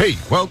Hey,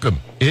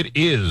 welcome. It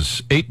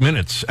is 8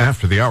 minutes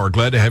after the hour.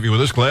 Glad to have you with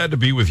us. Glad to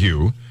be with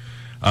you.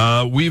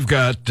 We've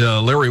got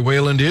Larry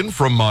Wayland in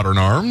from Modern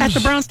Arms. At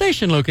the Brown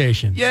Station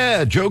location.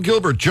 Yeah, Joe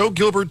Gilbert,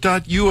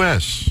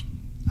 joegilbert.us.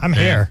 I'm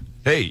here.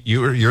 Hey,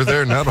 you're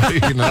there, not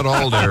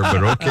all there,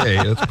 but okay,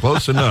 that's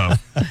close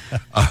enough.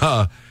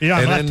 I'm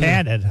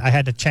left-handed. I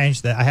had to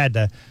change I had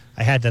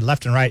the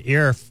left and right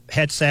ear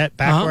headset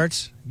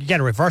backwards. You got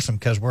to reverse them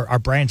because our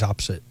brain's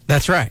opposite.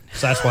 That's right.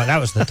 So that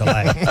was the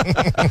delay.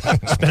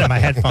 Spinning my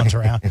headphones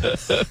around.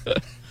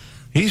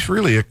 He's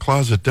really a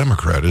closet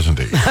Democrat, isn't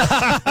he?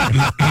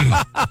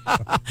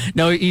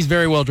 No, he's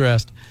very well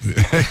dressed.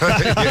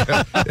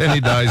 Yeah, and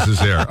he dyes his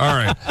hair. All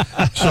right.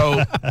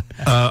 So,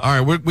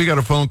 all right, we got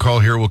a phone call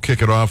here. We'll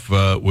kick it off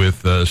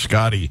with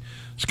Scotty.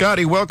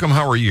 Scotty, welcome.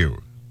 How are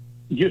you?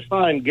 Just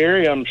fine,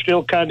 Gary. I'm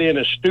still kind of in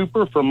a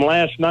stupor from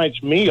last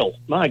night's meal.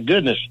 My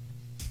goodness.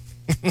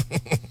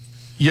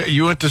 Yeah,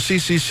 you went to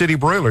CC City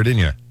Broiler, didn't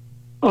you?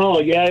 Oh,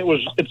 yeah,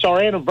 it's our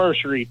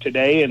anniversary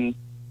today, and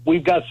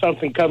we've got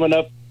something coming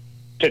up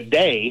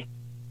today.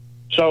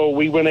 So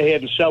we went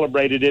ahead and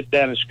celebrated it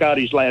down at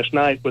Scotty's last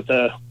night with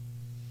a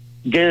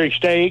Gary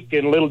steak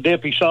and a little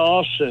dippy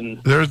sauce.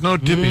 And there's no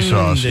dippy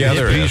sauce. Yeah,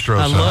 there is.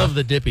 I love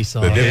the dippy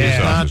sauce. The dippy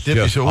sauce is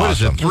dippy just sauce. What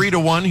awesome. is it,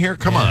 3-1 here?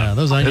 Come on.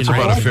 Those onion it's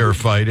about rings. a fair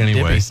fight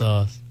anyway. Dippy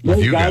sauce.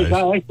 With you guys,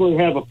 I actually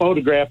have a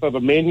photograph of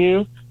a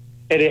menu,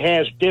 and it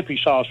has dippy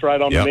sauce right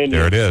on the menu.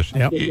 There it is.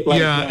 Yep.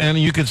 Yeah, and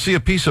you can see a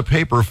piece of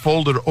paper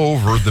folded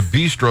over the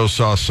bistro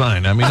sauce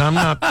sign. I mean, I'm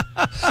not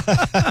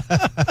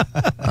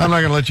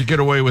going to let you get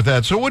away with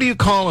that. So, what are you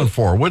calling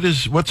for?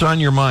 What's on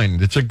your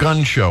mind? It's a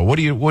gun show.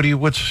 What's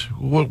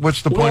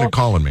the point of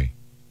calling me?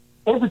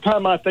 Every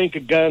time I think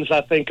of guns, I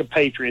think of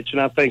patriots,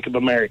 and I think of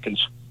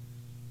Americans.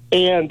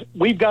 And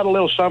we've got a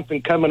little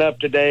something coming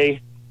up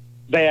today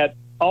that,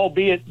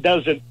 albeit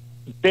doesn't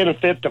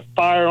benefit the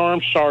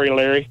firearms, sorry,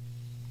 Larry,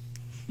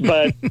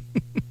 but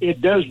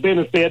it does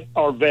benefit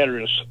our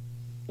veterans.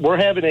 We're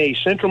having a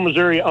Central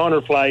Missouri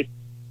Honor Flight.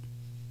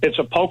 It's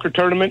a poker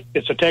tournament.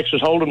 It's a Texas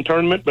Hold'em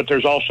tournament, but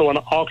there's also an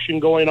auction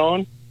going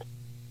on.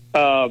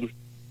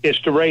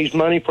 It's to raise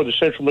money for the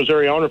Central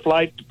Missouri Honor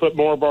Flight to put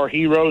more of our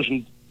heroes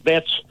and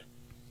vets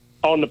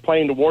on the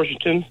plane to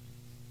Washington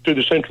through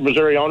the Central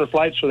Missouri Honor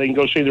Flight so they can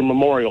go see their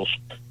memorials.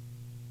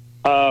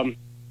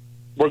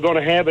 We're going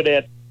to have it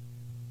at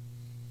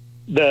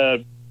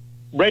the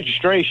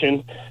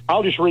registration.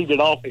 I'll just read it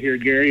off of here,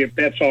 Gary, if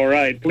that's all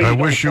right. Please. I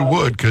wish you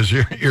would, because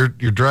you're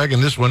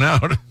dragging this one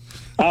out.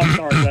 I'm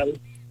sorry, brother.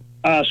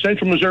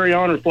 Central Missouri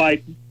Honor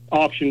Flight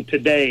auction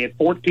today at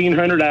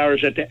 1400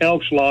 hours at the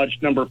Elks Lodge,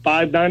 number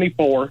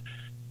 594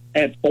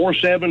 at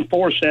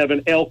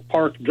 4747 Elk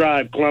Park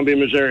Drive, Columbia,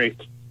 Missouri.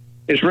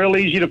 It's real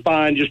easy to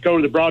find. Just go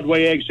to the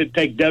Broadway exit,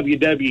 take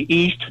WW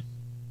East,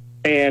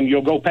 and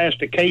you'll go past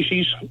the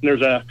Casey's.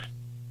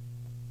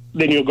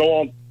 Then you'll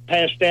go on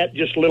past that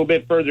just a little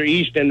bit further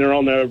east, and they're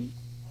on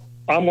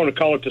I'm going to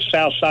call it the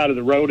south side of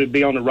the road. It'd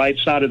be on the right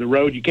side of the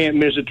road. You can't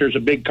miss it. There's a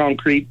big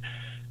concrete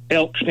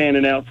elk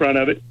standing out front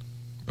of it.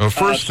 Well,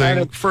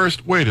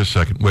 wait a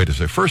second.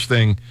 First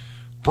thing,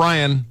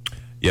 Brian.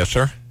 Yes,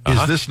 sir.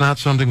 Is this not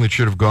something that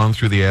should have gone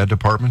through the ad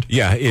department?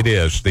 Yeah, it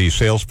is. The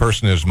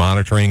salesperson is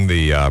monitoring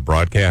the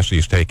broadcast.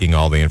 He's taking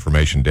all the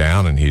information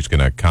down, and he's going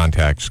to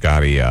contact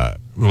Scotty.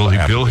 Will he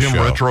bill him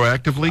show.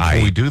 retroactively?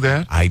 Can we do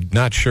that? I'm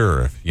not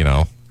sure.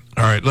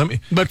 All right, let me.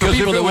 But for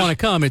people that want to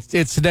come,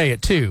 it's today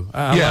at 2.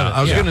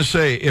 I was going to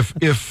say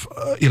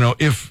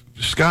if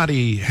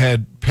Scotty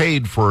had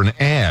paid for an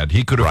ad,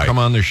 he could have come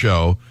on the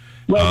show,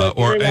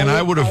 and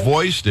I would have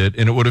voiced it,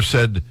 and it would have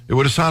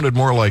sounded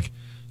more like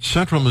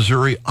Central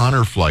Missouri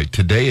Honor Flight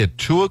today at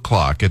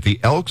 2:00 at the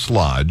Elks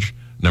Lodge,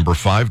 number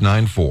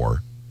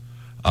 594,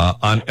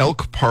 on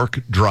Elk Park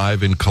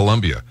Drive in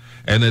Columbia,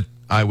 and that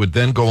I would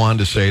then go on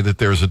to say that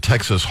there's a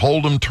Texas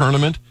Hold'em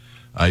tournament.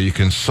 You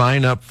can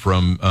sign up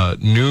from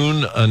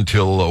noon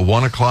until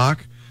 1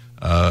 o'clock,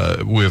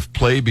 with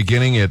play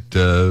beginning at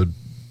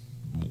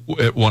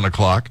 1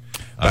 o'clock.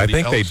 I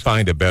think they'd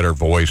find a better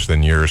voice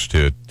than yours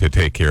to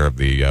take care of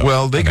the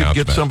well, they could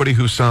get somebody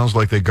who sounds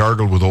like they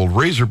gargled with old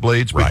razor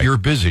blades, but you're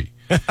busy.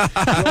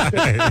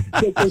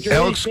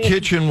 Elk's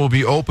Kitchen will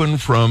be open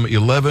from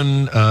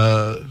 11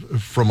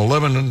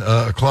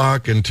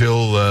 o'clock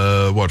until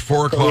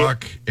 4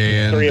 o'clock,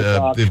 and 3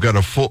 o'clock. They've got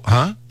a full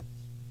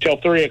Till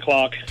 3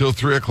 o'clock. Till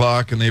 3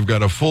 o'clock, and they've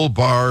got a full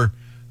bar,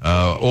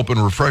 open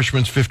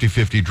refreshments,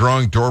 50-50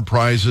 drawing, door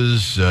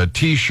prizes,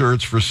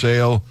 T-shirts for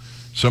sale.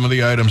 Some of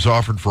the items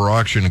offered for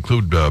auction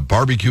include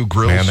barbecue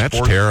grills. Man, that's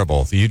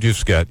terrible. You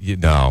just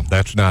no,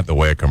 that's not the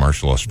way a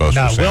commercial is supposed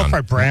to sound. No,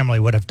 Wilfred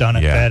Bramley would have done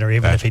it better,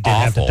 even if he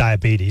didn't have the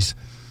diabetes.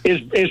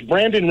 Is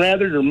Brandon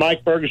Rathard or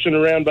Mike Ferguson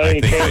around by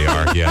any chance? They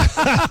are, yeah.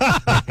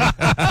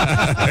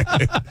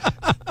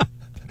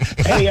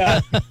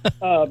 Hey,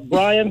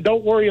 Brian,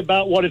 don't worry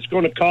about what it's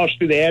going to cost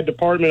through the ad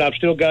department. I've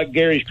still got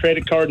Gary's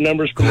credit card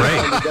numbers from the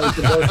time he goes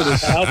to work at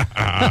his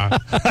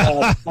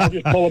house. I'll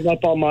just pull them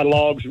up on my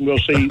logs, and we'll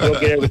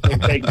get everything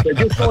taken care of.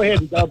 Just go ahead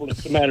and double it,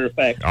 as a matter of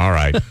fact. All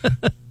right.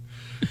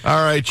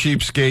 All right,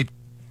 cheapskate.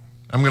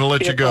 I'm going to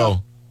let you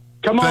go.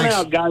 Come on Thanks.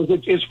 out, guys.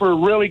 It's for a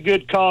really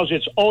good cause.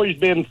 It's always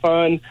been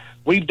fun.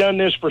 We've done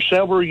this for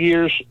several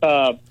years.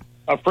 A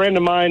friend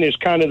of mine is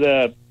kind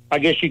of I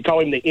guess you'd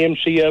call him the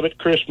MC of it,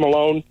 Chris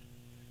Malone.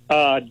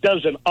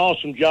 Does an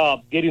awesome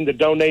job getting the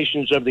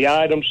donations of the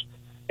items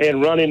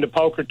and running the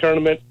poker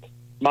tournament.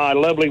 My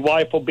lovely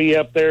wife will be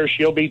up there.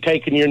 She'll be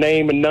taking your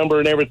name and number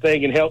and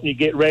everything and helping you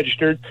get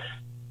registered.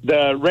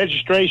 The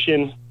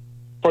registration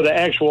for the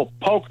actual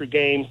poker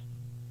game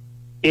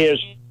is,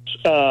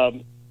 let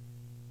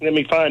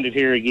me find it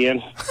here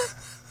again.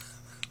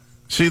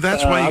 See,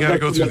 that's why you got to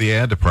go through the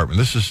ad department.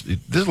 This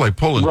is like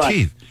pulling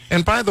teeth.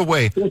 And by the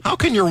way, how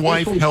can your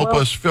wife help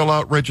us fill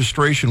out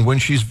registration when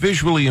she's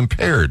visually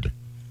impaired?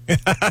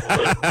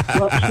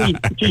 Well,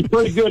 she's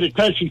pretty good at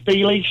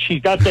touchy-feely.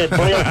 She's got that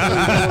blast.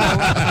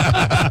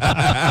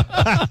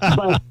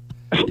 But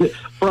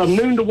from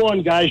noon to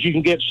 1, guys, you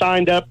can get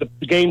signed up. The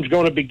game's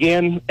going to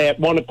begin at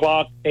 1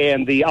 o'clock,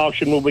 and the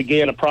auction will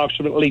begin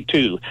approximately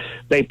 2.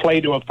 They play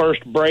to a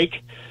first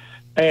break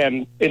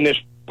and in this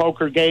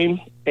poker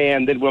game,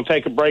 and then we'll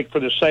take a break for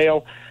the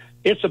sale.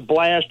 It's a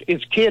blast.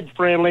 It's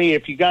kid-friendly.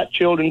 If you got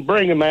children,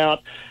 bring them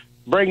out.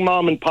 Bring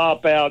mom and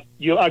pop out.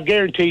 I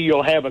guarantee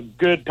you'll have a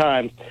good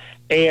time.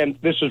 And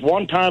this is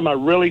one time I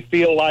really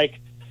feel like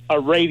a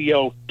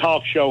radio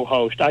talk show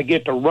host. I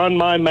get to run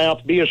my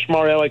mouth, be a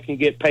smart aleck, and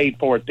get paid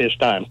for it this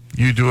time.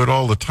 You do it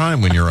all the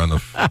time when you're on the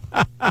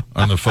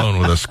phone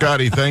with us.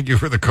 Scotty, thank you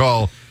for the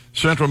call.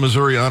 Central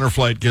Missouri Honor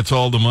Flight gets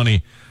all the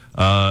money,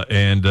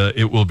 and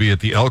it will be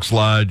at the Elks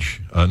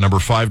Lodge, number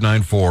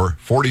 594,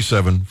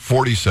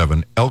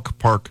 4747 Elk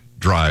Park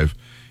Drive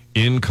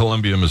in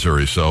Columbia,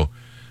 Missouri. So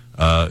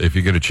if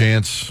you get a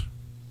chance,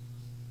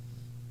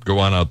 go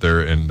on out there,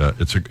 and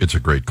it's a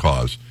great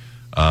cause.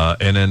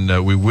 And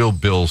then we will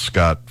bill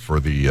Scott for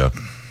the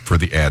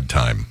ad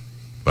time,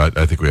 but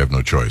I think we have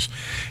no choice.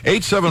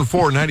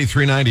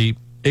 874-9390,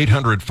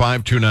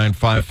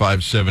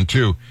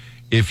 800-529-5572.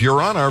 If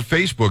you're on our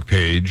Facebook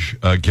page,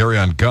 Gary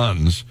on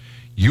Guns,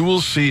 you will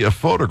see a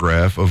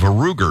photograph of a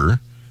Ruger,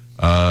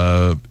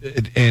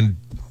 and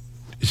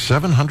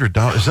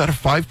 $700. Is that a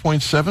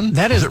 5.7?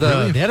 That is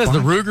really the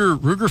Ruger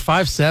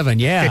 5.7.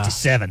 Yeah,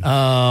 57.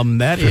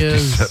 That 57.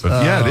 is.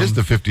 Yeah, it is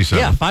the 57.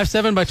 Yeah,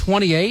 5.7 by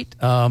 28.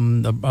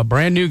 A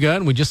brand new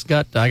gun. I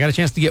got a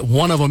chance to get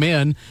one of them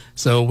in,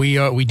 so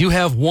we do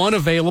have one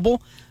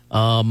available.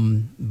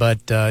 But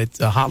it's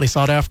a hotly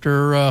sought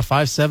after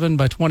 5.7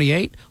 by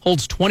 28.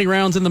 Holds 20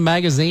 rounds in the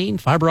magazine.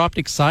 Fiber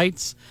optic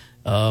sights.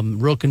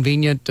 Real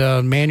convenient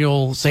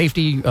manual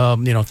safety,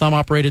 thumb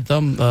operated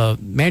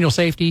manual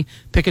safety,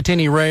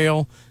 Picatinny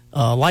rail,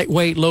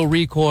 lightweight, low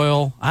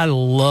recoil. I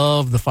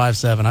love the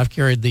 5.7. I've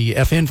carried the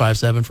FN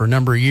 5.7 for a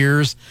number of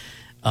years.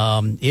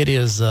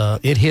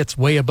 It hits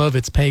way above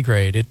its pay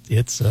grade.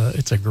 It's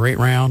a great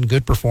round,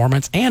 good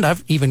performance, and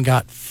I've even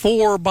got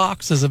 4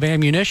 boxes of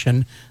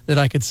ammunition that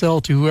I could sell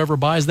to whoever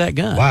buys that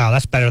gun. Wow,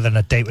 that's better than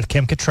a date with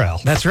Kim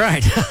Cattrall. That's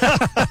right.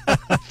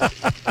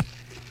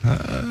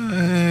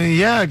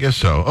 Yeah, I guess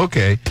so.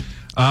 Okay.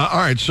 All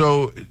right.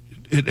 So,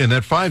 and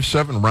that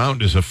 5.7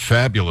 round is a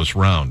fabulous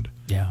round.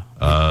 Yeah.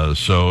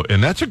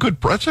 And that's a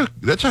good.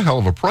 That's a hell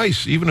of a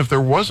price, even if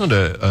there wasn't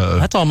a.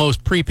 That's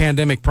almost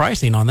pre-pandemic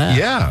pricing on that.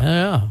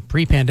 Yeah.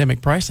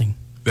 Pre-pandemic pricing.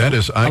 That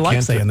is. I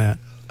like saying that.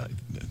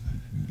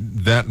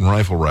 That and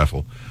rifle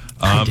raffle.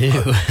 I do.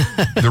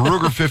 The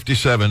Ruger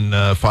 57,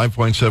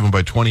 5.7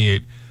 by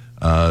 28,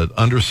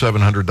 under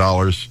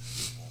 $700.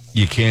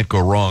 You can't go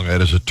wrong.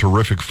 That is a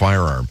terrific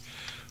firearm.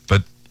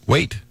 But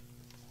wait,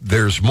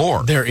 there's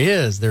more.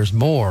 There's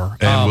more.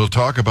 And we'll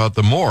talk about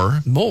the more.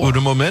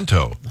 Uda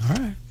Momento. All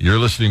right. You're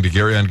listening to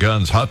Gary on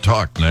Guns, Hot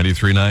Talk,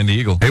 93.9 The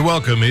Eagle. Hey,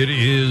 welcome. It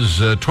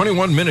is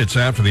 21 minutes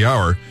after the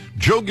hour.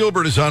 Joe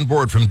Gilbert is on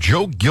board from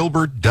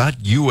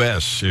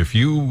joegilbert.us. If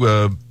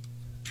you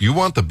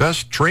want the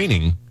best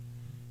training,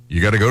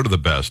 you got to go to the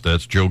best.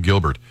 That's Joe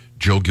Gilbert,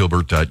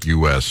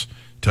 joegilbert.us.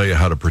 Tell you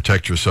how to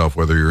protect yourself,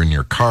 whether you're in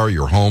your car,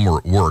 your home, or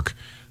at work.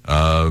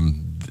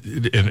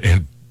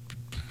 And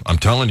I'm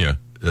telling you,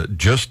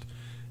 just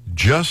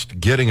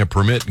getting a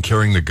permit and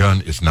carrying the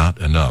gun is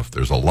not enough.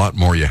 There's a lot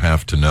more you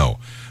have to know.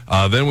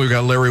 Then we've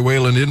got Larry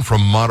Whalen in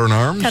from Modern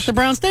Arms. At the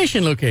Brown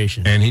Station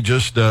location. And he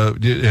just, and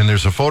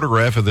there's a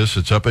photograph of this.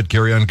 It's up at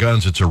Gary on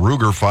Guns. It's a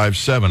Ruger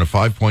 5.7, a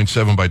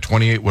 5.7 by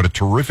 28. What a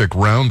terrific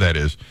round that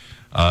is.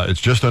 It's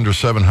just under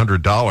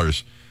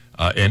 $700,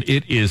 and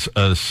it is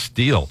a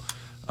steal.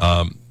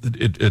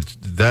 It's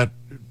that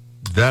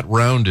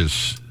round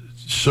is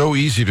so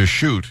easy to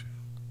shoot,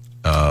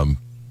 and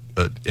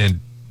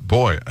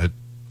boy,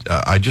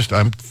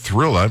 I'm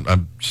thrilled.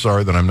 I'm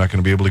sorry that I'm not going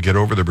to be able to get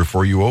over there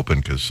before you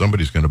open, because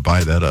somebody's going to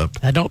buy that up.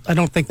 I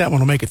don't think that one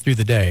will make it through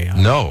the day.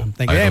 No, I'm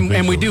thinking,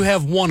 and we do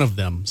have one of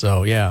them.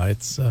 So yeah,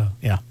 it's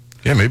yeah.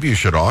 Yeah, maybe you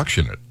should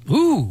auction it.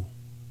 Ooh.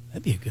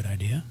 That'd be a good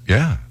idea.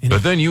 Yeah,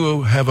 but then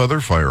you have other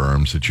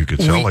firearms that you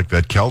could sell, like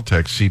that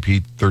Kel-Tec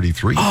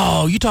CP33.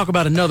 Oh, you talk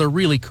about another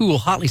really cool,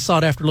 hotly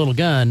sought-after little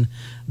gun.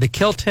 The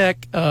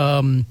Kel-Tec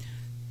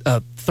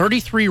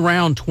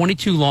 33-round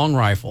 22 long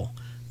rifle.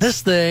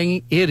 This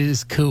thing, it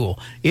is cool.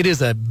 It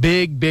is a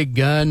big, big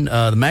gun.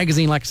 The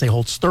magazine, like I say,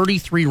 holds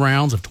 33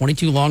 rounds of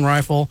 22 long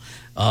rifle.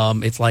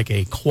 It's like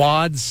a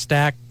quad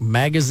stack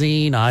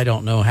magazine. I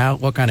don't know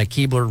what kind of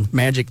Keebler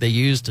magic they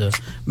use to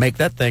make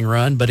that thing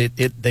run, but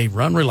they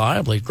run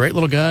reliably. Great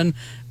little gun.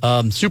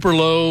 Super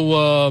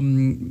low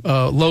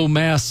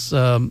mass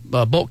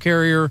bolt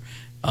carrier.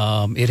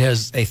 It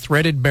has a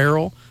threaded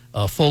barrel,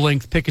 a full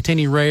length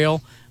Picatinny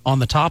rail on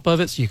the top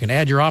of it, so you can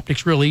add your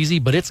optics real easy,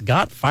 but it's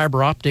got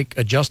fiber optic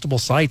adjustable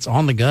sights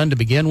on the gun to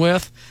begin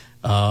with.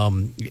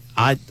 This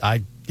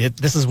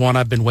is one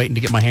I've been waiting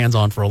to get my hands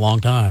on for a long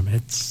time.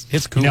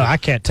 It's cool. I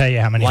can't tell you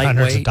how many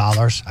hundreds of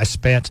dollars I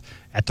spent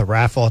at the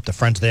raffle at the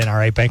Friends of the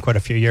NRA banquet a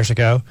few years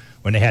ago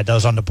when they had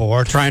those on the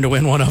board. Trying to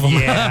win one of them.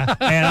 Yeah,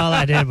 and all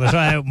I did was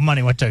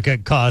money went to a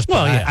good cause,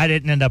 but I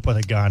didn't end up with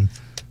a gun.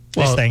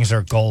 These things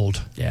are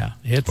gold. Yeah,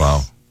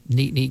 it's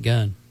neat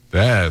gun.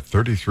 That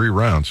 33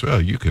 rounds.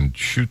 Well, you can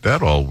shoot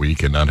that all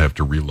week and not have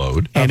to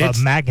reload. And it's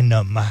a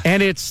Magnum.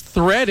 And it's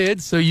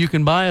threaded, so you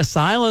can buy a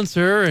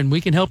silencer, and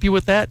we can help you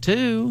with that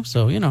too.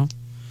 So,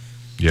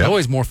 it's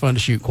always more fun to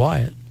shoot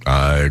quiet.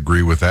 I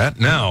agree with that.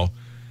 Now,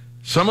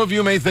 some of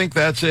you may think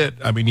that's it.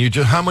 I mean,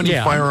 how many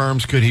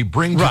firearms could he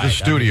bring to the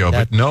studio?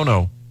 But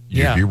no.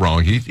 You'd be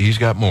wrong. He's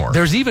got more.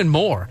 There's even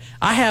more.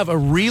 I have a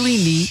really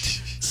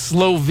neat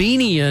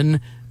Slovenian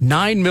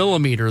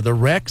 9mm, the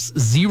Rex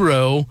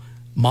Zero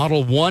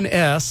Model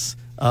 1S,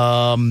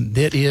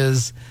 that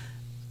is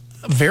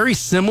very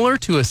similar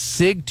to a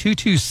SIG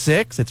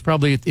 226. It's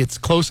probably its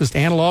closest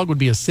analog would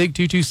be a SIG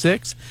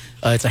 226.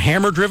 It's a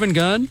hammer-driven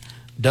gun.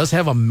 Does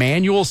have a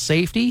manual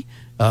safety,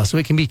 so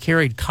it can be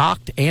carried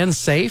cocked and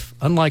safe,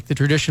 unlike the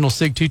traditional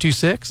SIG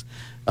 226.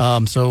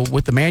 So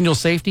with the manual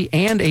safety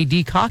and a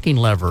decocking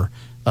lever,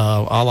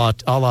 a la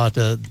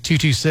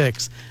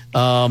 226.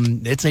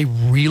 It's a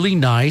really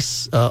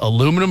nice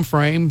aluminum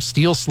frame,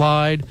 steel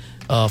slide,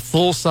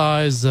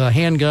 full-size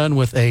handgun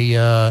with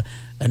a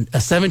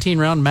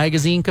 17-round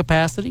magazine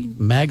capacity.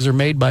 Mags are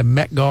made by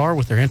Metgar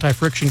with their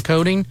anti-friction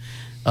coating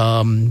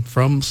from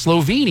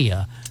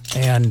Slovenia.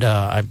 And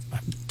I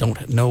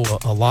don't know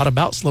a lot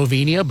about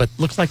Slovenia, but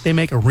looks like they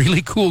make a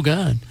really cool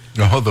gun.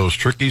 Oh, those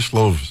tricky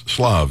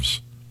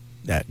Slavs.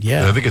 I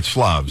think it's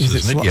Slavs,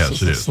 isn't it?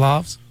 Yes, it is.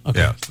 Slavs? Okay.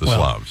 Yeah,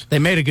 Slavs. They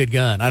made a good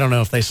gun. I don't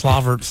know if they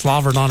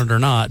slavered on it or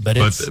not, but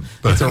it's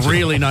a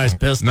really nice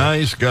pistol.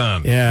 Nice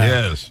gun. Yeah.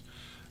 Yes.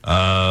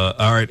 All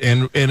right,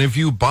 and if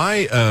you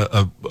buy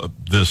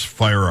this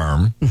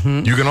firearm,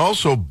 you can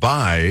also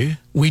buy.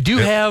 We do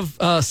have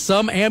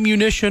some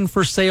ammunition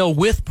for sale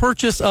with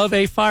purchase of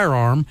a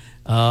firearm.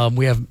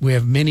 We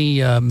have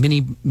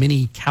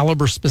many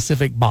caliber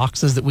specific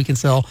boxes that we can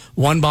sell.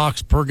 1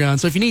 box per gun.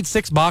 So if you need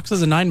 6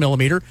 boxes of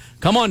 9mm,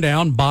 come on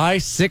down, buy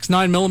 6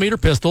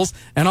 9mm pistols,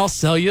 and I'll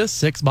sell you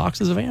 6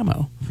 boxes of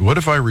ammo. What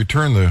if I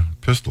return the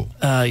pistol?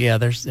 All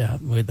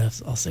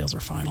sales are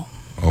final.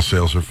 All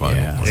sales are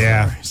final.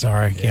 Yeah.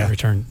 Sorry, can't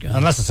return guns.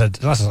 Unless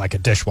it's like a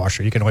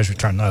dishwasher, you can always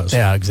return those.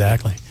 Yeah,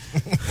 exactly.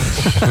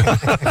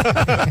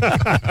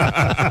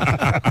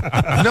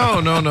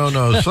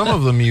 No. Some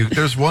of them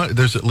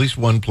there's at least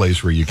one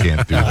place where you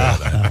can't do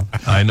that.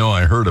 I know.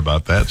 I heard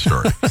about that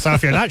story. So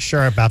if you're not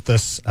sure about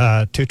this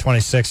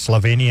 226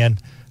 Slovenian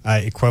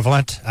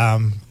equivalent,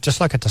 just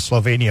look at the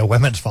Slovenia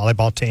women's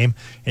volleyball team,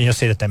 and you'll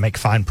see that they make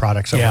fine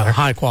products over there.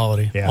 High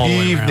quality. Yeah. All the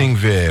way Evening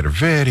around. wear,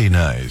 very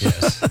nice.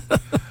 Yes.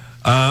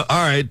 All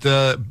right,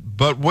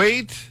 but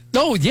wait.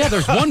 Oh yeah,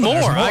 there's one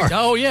more.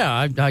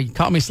 I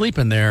caught me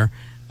sleeping there.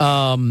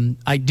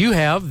 I do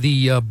have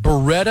the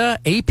Beretta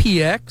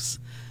APX.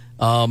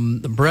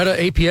 The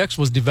Beretta APX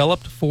was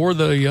developed for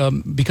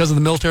because of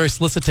the military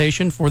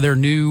solicitation for their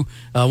new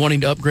wanting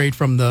to upgrade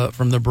from the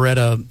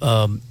Beretta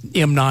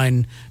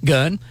M9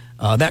 gun.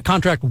 That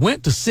contract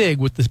went to SIG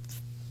with the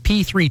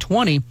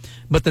P320,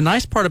 but the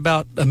nice part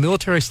about a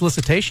military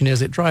solicitation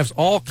is it drives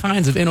all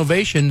kinds of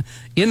innovation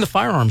in the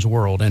firearms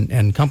world,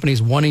 and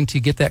companies wanting to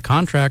get that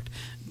contract,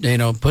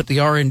 put the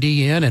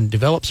R&D in and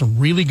develop some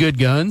really good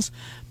guns.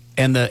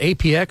 And the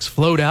APX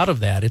flowed out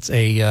of that. It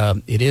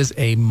is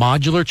a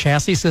modular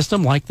chassis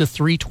system like the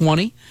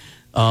 320.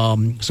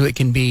 So it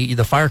can be,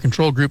 the fire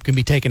control group can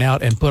be taken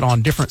out and put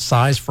on different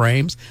size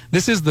frames.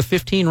 This is the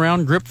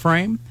 15-round grip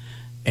frame,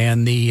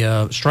 and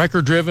the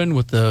striker driven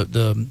with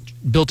the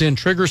built-in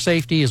trigger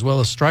safety as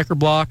well as striker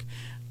block.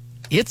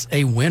 It's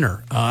a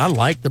winner. I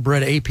like the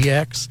Beretta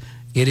APX.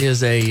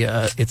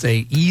 It's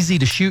a easy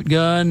to shoot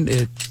gun.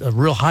 It's a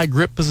real high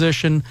grip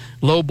position,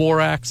 low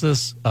bore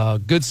axis,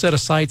 good set of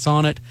sights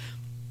on it,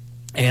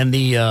 and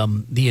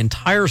the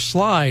entire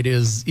slide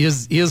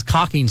is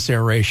cocking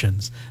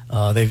serrations.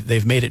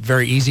 They've made it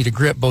very easy to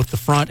grip both the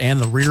front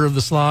and the rear of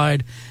the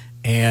slide.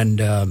 And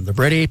the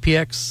Beretta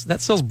APX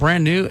that sells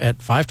brand new at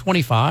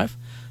 $525.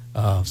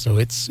 So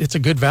it's a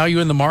good value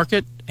in the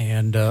market,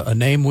 and a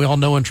name we all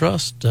know and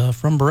trust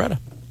from Beretta.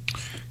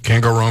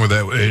 Can't go wrong with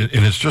that.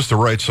 And it's just the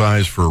right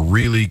size for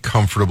really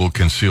comfortable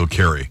concealed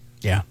carry.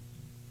 Yeah.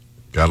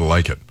 Gotta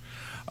like it.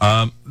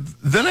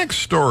 The next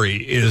story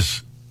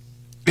is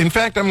In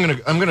fact, I'm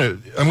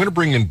gonna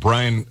bring in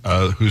Brian,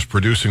 who's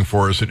producing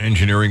for us and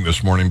engineering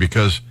this morning,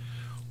 because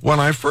when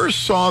I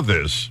first saw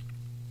this,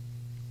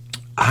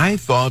 I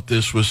thought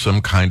this was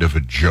some kind of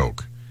a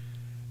joke,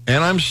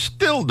 and I'm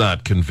still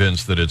not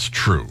convinced that it's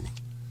true.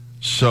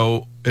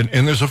 So,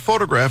 and there's a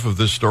photograph of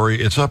this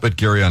story. It's up at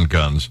Gary on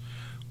Guns.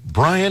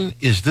 Brian,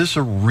 is this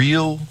a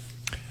real?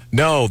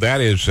 No,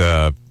 that is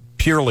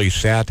purely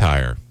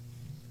satire.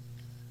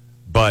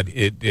 But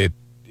it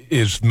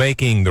is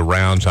making the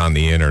rounds on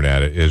the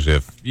internet as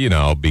if,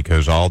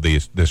 because all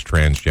this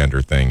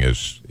transgender thing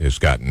is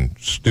gotten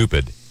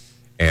stupid.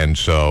 And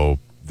so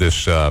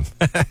this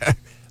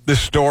this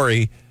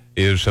story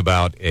is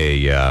about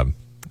a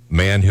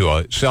man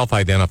who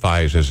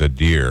self-identifies as a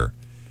deer,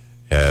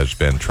 has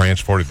been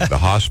transported to the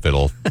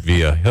hospital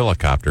via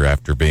helicopter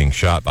after being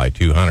shot by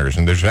two hunters.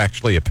 And there's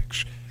actually a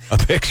picture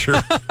of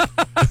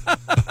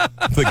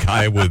the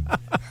guy with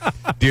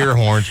deer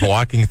horns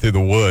walking through the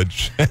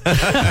woods.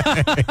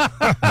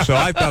 So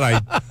I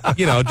thought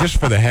just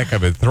for the heck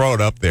of it, throw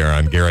it up there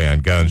on Gary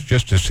on Guns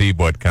just to see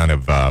what kind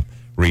of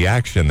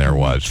reaction there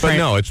was. But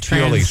no, it's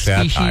purely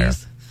satire.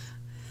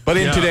 But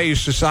in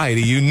today's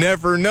society, you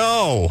never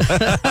know.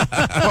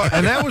 Well,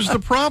 and that was the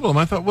problem.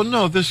 I thought, well,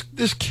 no,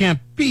 this can't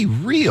be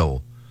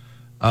real.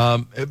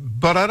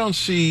 But I don't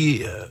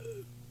see,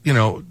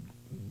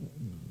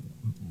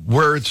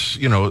 where it's,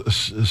 a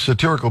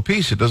satirical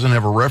piece. It doesn't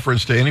have a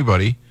reference to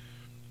anybody.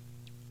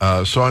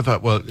 So I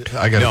thought, well,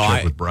 I got to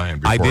check with Brian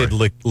before. I did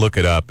look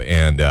it up,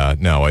 and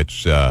no,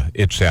 it's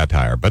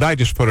satire. But I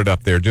just put it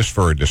up there just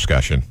for a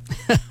discussion.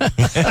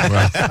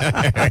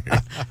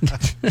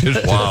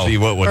 Just to see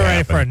what would We're happen.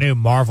 ready for a new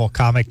Marvel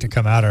comic to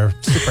come out, or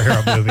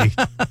superhero movie.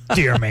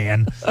 Dear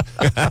man.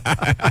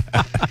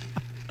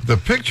 The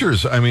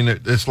pictures, I mean,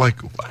 it's like,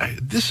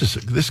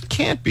 this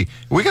can't be.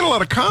 We got a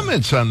lot of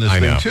comments on this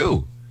thing,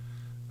 too.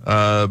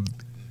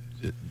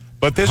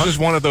 But this is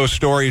one of those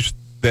stories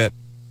that,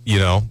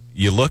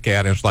 you look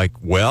at and it's like,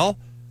 well,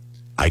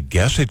 I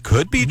guess it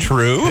could be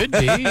true. Could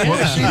be. Yeah.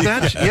 Well, see,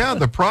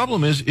 the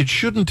problem is it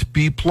shouldn't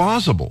be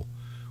plausible.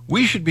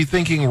 We should be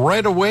thinking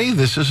right away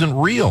this isn't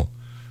real.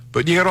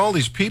 But you got all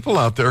these people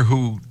out there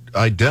who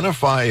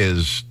identify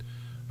as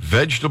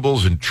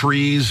vegetables and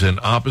trees and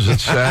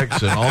opposite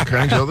sex and all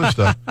kinds of other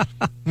stuff.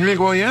 You think,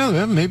 well,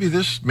 yeah, maybe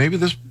this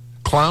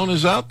clown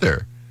is out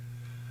there.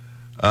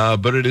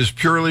 But it is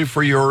purely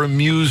for your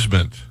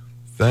amusement.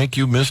 Thank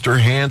you, Mr.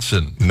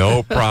 Hansen.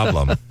 No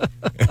problem.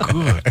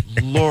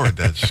 Good Lord,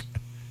 that's...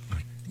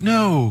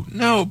 No,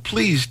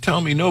 please tell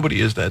me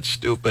nobody is that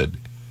stupid.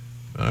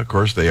 Of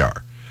course they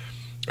are.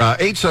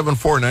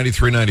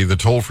 874-9390, the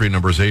toll-free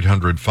number is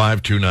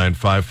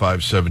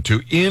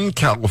 800-529-5572. In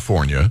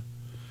California,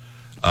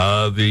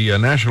 the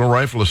National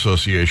Rifle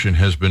Association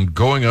has been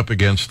going up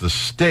against the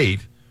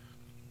state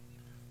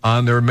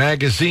on their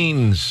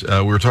magazines.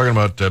 We were talking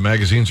about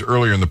magazines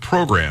earlier in the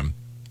program.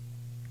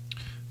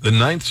 The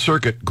Ninth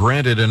Circuit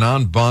granted an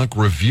en banc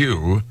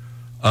review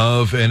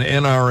of an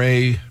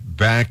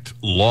NRA-backed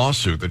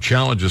lawsuit that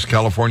challenges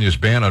California's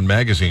ban on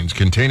magazines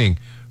containing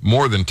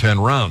more than 10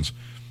 rounds.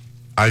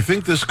 I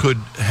think this could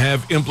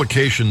have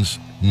implications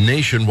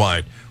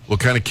nationwide. We'll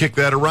kind of kick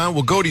that around.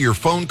 We'll go to your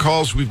phone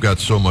calls. We've got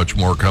so much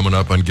more coming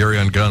up on Gary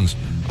on Guns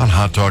on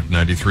Hot Talk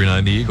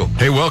 93.9 The Eagle.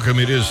 Hey, welcome.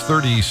 It is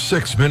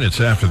 36 minutes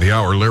after the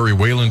hour. Larry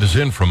Wayland is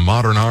in from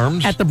Modern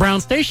Arms. At the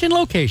Brown Station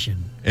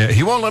location.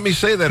 He won't let me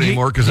say that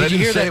anymore because I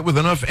didn't say it with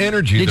enough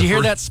energy. Did you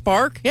hear that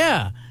spark?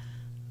 Yeah.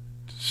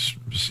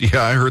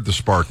 Yeah, I heard the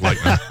spark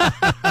lightning.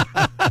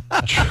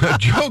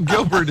 Joe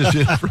Gilbert is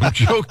in from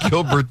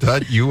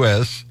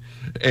joegilbert.us.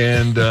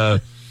 And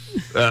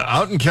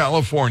out in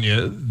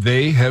California,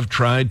 they have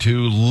tried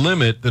to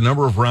limit the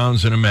number of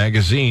rounds in a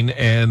magazine,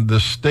 and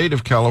the state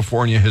of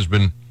California has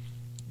been,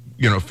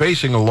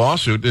 facing a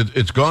lawsuit.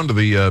 It's gone to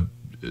the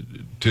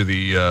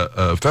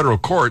federal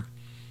court,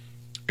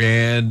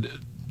 and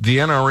the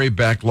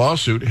NRA-backed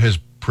lawsuit has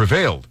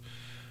prevailed.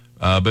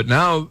 But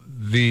now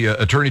the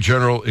Attorney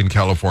General in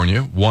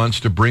California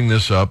wants to bring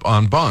this up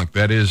en banc.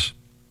 That is,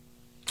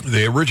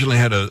 they originally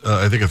had a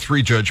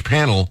 3-judge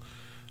panel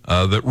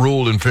that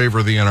ruled in favor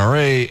of the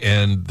NRA,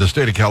 and the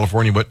state of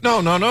California went,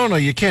 no,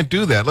 you can't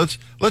do that.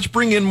 Let's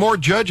bring in more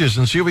judges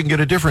and see if we can get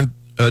a different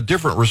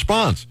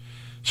response.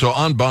 So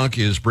en banc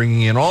is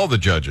bringing in all the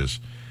judges.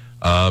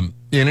 In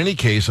any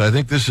case, I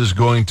think this is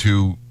going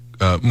to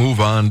move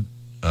on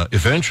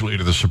eventually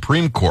to the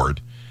Supreme Court,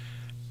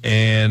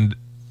 and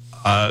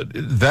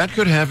that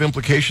could have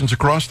implications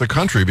across the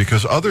country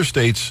because other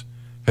states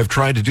have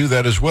tried to do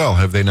that as well,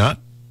 have they not?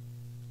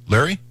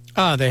 Larry?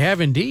 They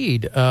have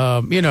indeed.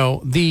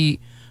 The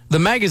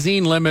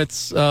magazine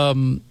limits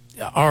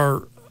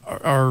are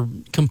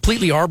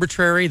completely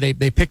arbitrary.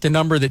 They picked a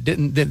number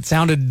that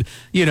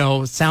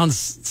sounds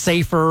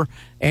safer,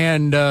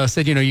 and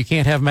said you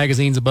can't have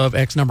magazines above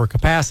X number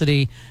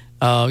capacity.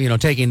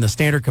 Taking the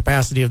standard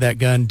capacity of that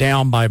gun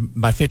down by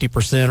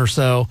 50% or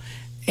so,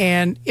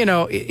 and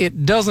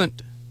it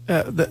doesn't.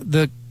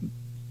 The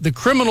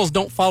criminals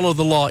don't follow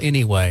the law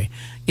anyway.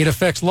 It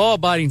affects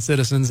law-abiding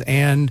citizens,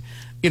 and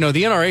the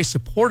NRA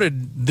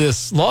supported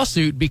this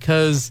lawsuit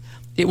because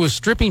it was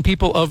stripping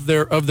people of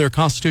their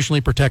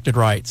constitutionally protected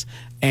rights.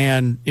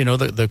 And,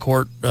 the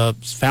court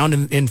found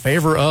in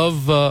favor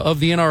of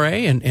the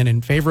NRA and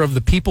in favor of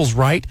the people's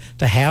right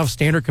to have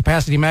standard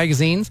capacity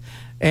magazines.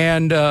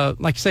 And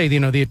like you say,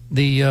 the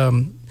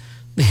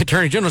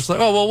Attorney General's like,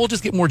 oh, well, we'll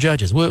just get more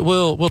judges.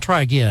 We'll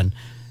try again.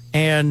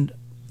 And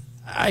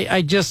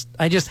I just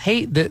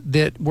hate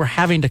that we're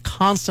having to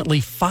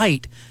constantly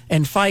fight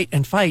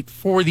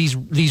for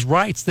these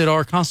rights that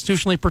are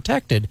constitutionally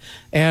protected.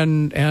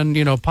 And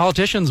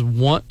politicians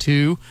want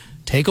to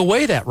take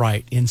away that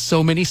right in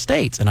so many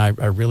states, and I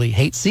really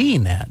hate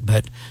seeing that.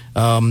 But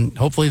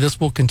hopefully this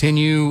will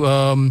continue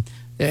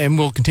and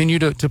will continue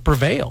to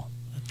prevail.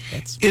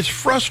 It's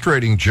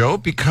frustrating, Joe,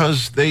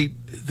 because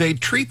they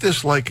treat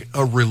this like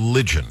a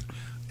religion,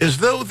 as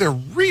though they're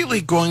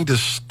really going to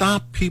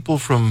stop people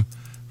from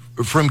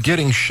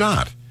getting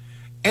shot.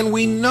 And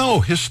we know,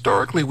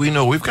 historically,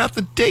 we've got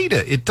the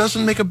data. It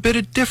doesn't make a bit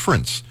of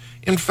difference.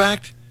 In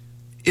fact,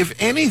 if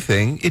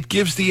anything, it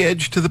gives the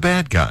edge to the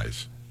bad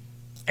guys.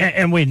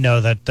 And we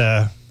know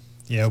that,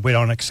 we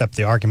don't accept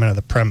the argument of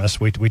the premise.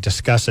 We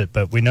discuss it,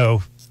 but we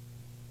know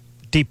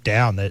deep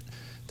down that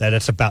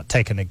it's about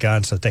taking the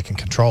gun so that they can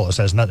control us.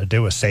 It has nothing to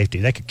do with safety.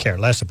 They could care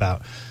less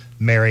about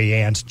Mary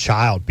Ann's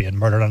child being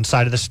murdered on the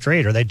side of the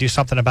street, or they do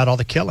something about all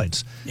the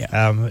killings.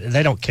 Yeah.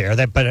 They don't care.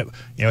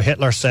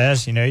 Hitler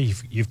says,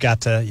 you've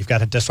got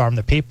to disarm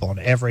the people, and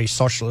every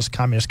socialist,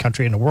 communist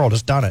country in the world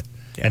has done it.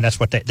 Yeah. And that's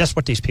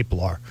what these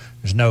people are.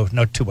 There's no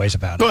two ways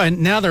about it. Well,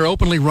 and now they're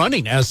openly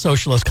running as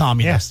socialist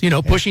communists,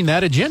 pushing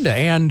that agenda.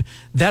 And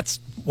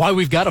that's why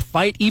we've got to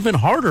fight even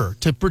harder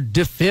to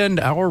defend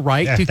our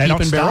right to keep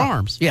and bear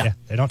arms. Yeah,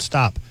 they don't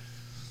stop.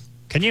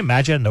 Can you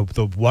imagine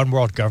the one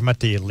world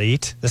government, the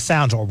elite? This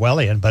sounds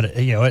Orwellian, but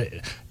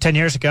 10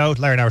 years ago,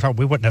 Larry and I were talking.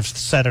 We wouldn't have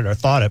said it or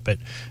thought it, but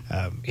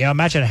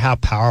imagine how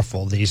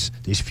powerful these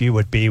few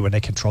would be when they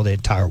control the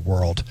entire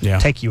world. Yeah.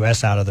 Take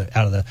U.S. out of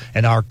the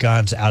and our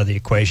guns out of the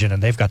equation,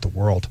 and they've got the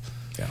world.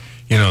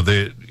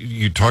 Yeah.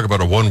 You talk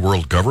about a one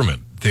world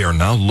government. They are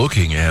now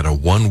looking at a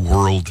one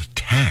world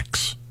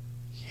tax.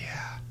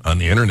 Yeah. On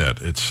the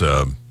internet, it's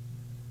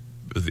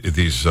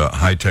these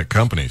high tech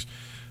companies.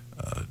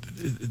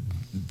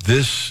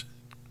 This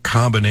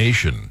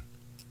combination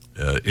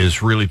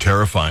is really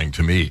terrifying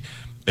to me.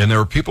 And there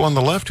are people on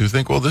the left who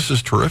think, well, this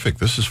is terrific.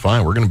 This is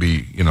fine. We're going to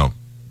be,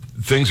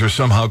 things are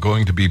somehow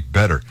going to be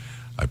better.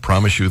 I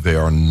promise you they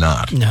are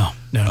not. No.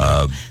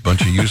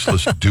 Bunch of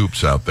useless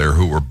dupes out there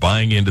who are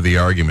buying into the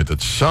argument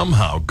that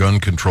somehow gun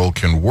control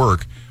can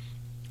work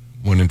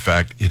when, in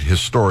fact, it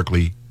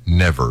historically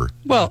never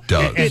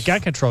does. And gun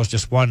control is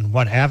just one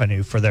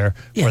avenue for their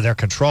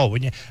control.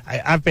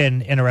 I've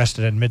been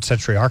interested in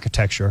mid-century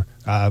architecture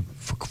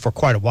for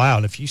quite a while,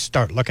 and if you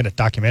start looking at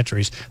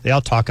documentaries, they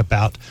all talk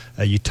about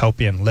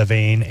utopian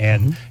living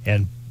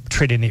and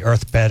treating the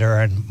earth better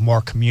and more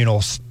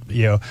communal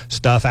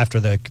stuff after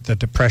the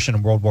Depression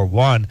and World War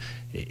I.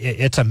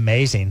 It's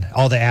amazing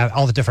all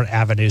the different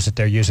avenues that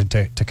they're using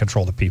to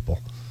control the people.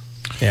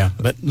 Yeah,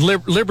 but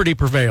liberty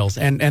prevails,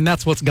 and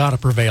that's what's got to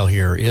prevail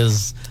here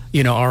is,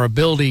 our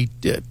ability.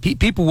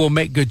 People will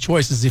make good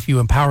choices if you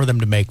empower them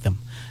to make them.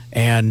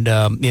 And,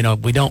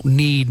 we don't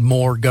need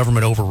more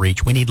government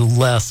overreach. We need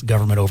less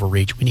government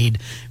overreach. We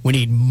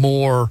need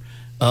more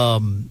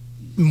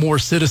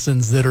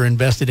citizens that are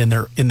invested in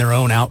their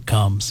own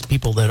outcomes,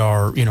 people that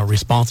are,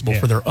 responsible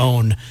for their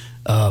own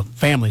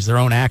families, their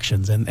own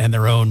actions, and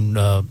their own,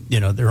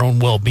 their own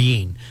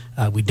well-being.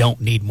 We don't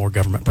need more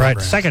government programs.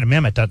 Right. Second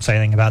Amendment doesn't say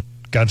anything about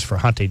guns for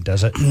hunting,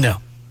 does it? No.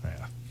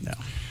 Yeah.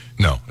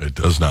 No, it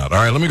does not. All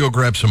right, let me go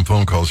grab some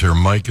phone calls here.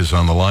 Mike is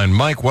on the line.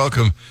 Mike,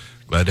 welcome.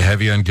 Glad to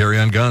have you on Gary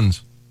on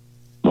Guns.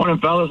 Morning,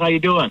 fellas. How you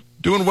doing?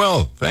 Doing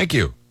well. Thank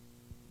you.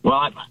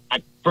 Well,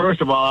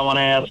 first of all, I want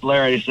to ask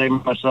Larry to save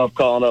myself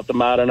calling up the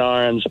Modern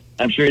Arms.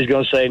 I'm sure he's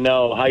going to say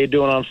no. How you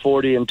doing on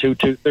 40 and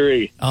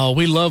 223? Oh,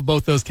 we love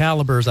both those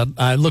calibers.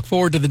 I look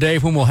forward to the day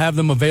when we'll have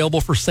them available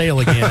for sale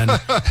again.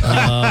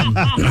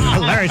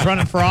 Larry's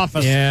running for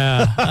office.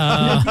 Yeah.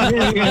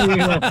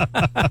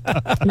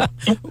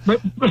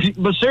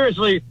 But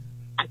seriously,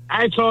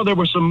 I saw there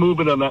was some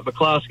movement on that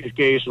McCloskey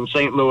case in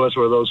St. Louis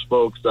where those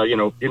folks, you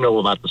know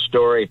about the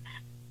story.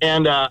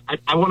 And I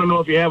want to know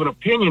if you have an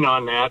opinion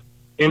on that.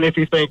 And if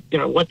you think,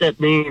 what that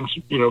means,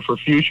 for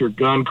future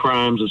gun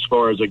crimes as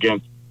far as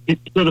against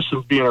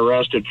citizens being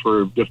arrested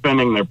for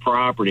defending their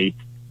property.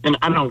 And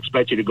I don't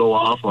expect you to go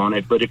off on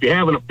it, but if you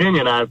have an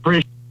opinion, I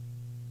appreciate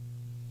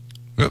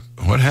it.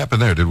 What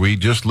happened there? Did we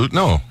just loot?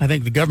 No. I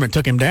think the government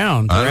took him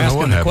down for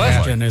asking the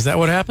question. Is that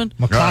what happened?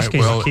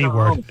 McCloskey's a key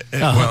word.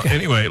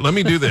 Anyway, let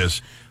me do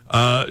this.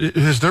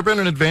 Has there been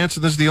an advance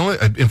in this?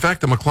 In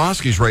fact, the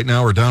McCloskeys right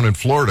now are down in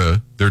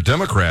Florida. They're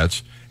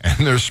Democrats,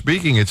 and they're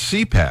speaking at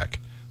CPAC,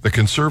 the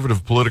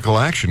Conservative Political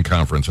Action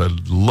Conference.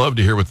 I'd love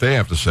to hear what they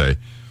have to say.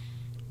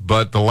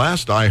 But the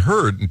last I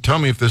heard, and tell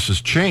me if this has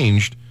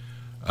changed,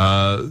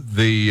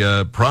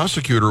 the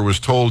prosecutor was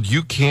told,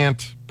 you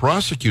can't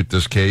prosecute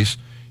this case.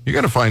 You're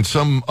going to find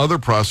some other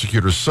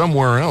prosecutors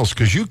somewhere else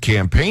because you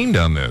campaigned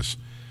on this.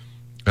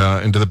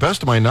 And to the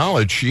best of my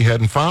knowledge, she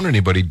hadn't found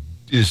anybody.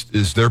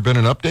 Is there been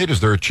an update?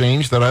 Is there a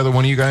change that either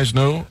one of you guys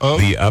know of?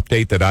 The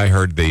update that I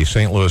heard, the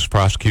St. Louis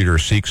prosecutor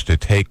seeks to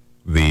take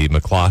the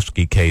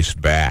McCloskey case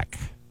back.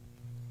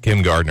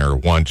 Kim Gardner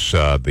wants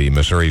the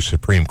Missouri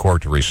Supreme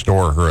Court to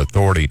restore her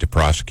authority to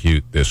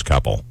prosecute this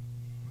couple.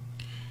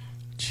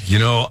 You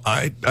know,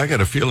 I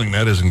got a feeling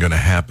that isn't going to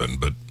happen,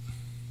 but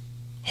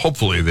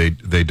hopefully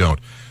they don't.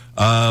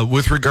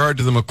 With regard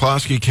to the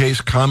McCloskey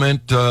case,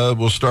 comment,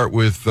 we'll start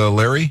with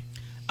Larry.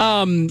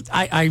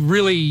 I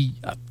really...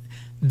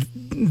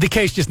 the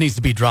case just needs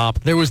to be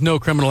dropped. There was no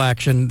criminal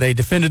action. They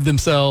defended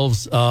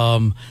themselves,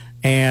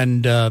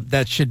 and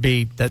that should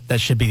be the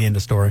end of the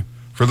story.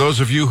 For those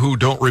of you who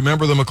don't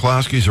remember the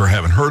McCloskeys or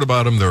haven't heard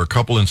about them, they're a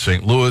couple in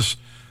St. Louis.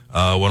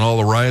 When all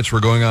the riots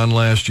were going on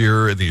last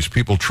year, these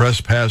people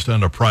trespassed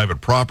onto private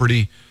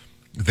property.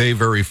 They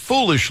very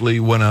foolishly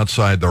went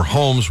outside their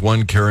homes,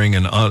 one carrying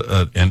an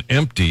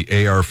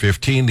empty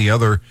AR-15, the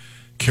other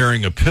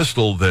carrying a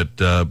pistol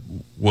that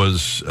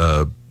was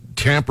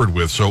tampered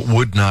with so it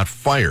would not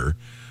fire.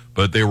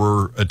 But they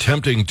were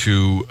attempting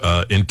to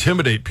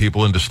intimidate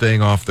people into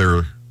staying off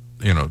their,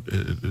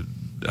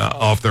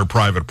 off their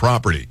private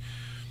property.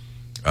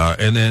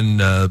 And then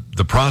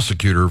the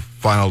prosecutor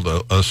filed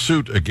a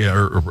suit again,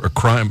 or a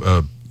crime,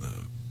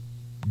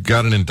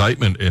 got an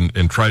indictment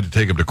and tried to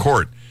take him to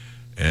court.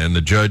 And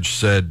the judge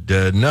said,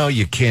 no,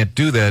 you can't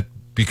do that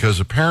because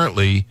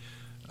apparently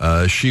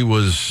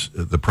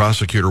the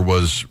prosecutor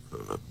was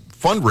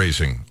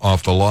fundraising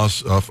off the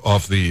loss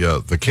off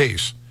the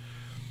case.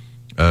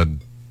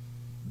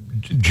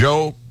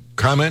 Joe,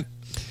 comment?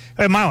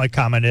 My only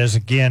comment is,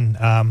 again,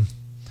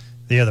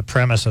 the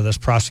premise of this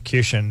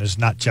prosecution is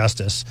not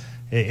justice.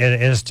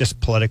 It is just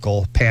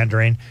political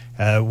pandering.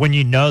 When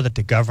you know that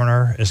the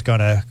governor is going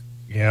to,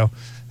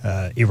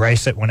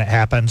 erase it when it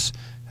happens,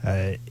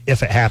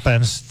 if it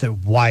happens,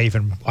 then why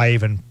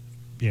even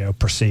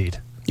proceed?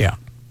 Yeah.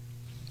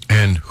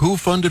 And who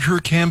funded her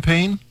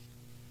campaign?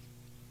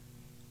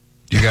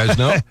 Do you guys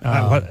know?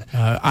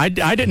 I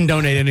didn't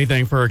donate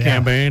anything for her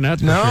campaign.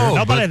 That's for sure.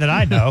 Nobody that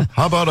I know.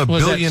 How about a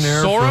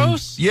billionaire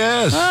Soros?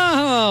 Yes.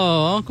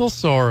 Oh, Uncle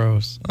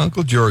Soros.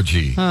 Uncle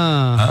Georgie.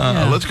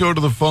 Let's go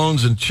to the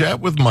phones and chat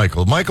with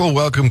Michael. Michael,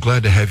 welcome.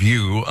 Glad to have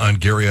you on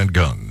Gary on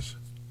Guns.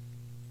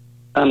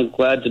 I'm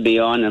glad to be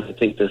on, and I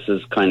think this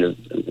is kind of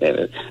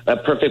a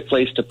perfect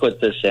place to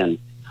put this in.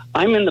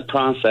 I'm in the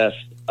process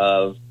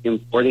of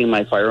importing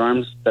my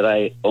firearms that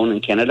I own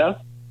in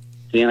Canada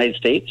to the United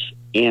States,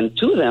 and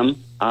two of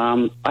them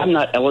I'm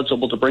not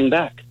eligible to bring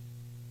back.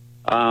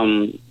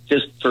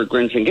 Just for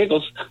grins and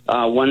giggles,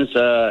 one's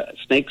a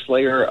Snake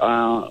Slayer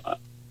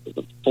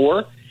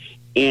 4,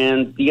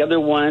 and the other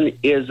one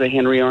is a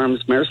Henry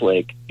Arms Mare's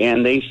Leg,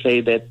 and they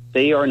say that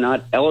they are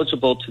not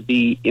eligible to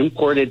be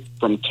imported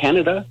from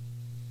Canada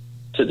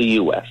to the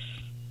U.S.,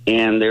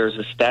 and there's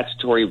a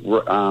statutory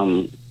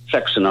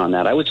section on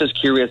that. I was just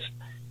curious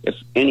if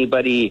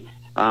anybody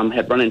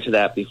had run into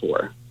that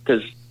before,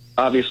 because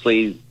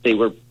obviously they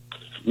were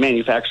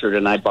manufactured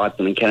and I bought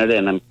them in Canada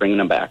and I'm bringing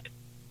them back.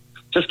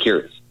 Just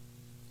curious.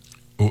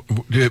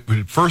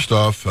 First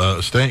off,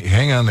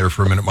 hang on there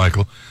for a minute,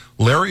 Michael.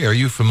 Larry, are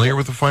you familiar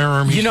with the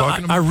firearm he's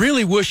talking about? I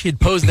really wish he'd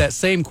posed that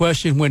same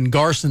question when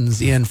Garson's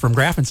in from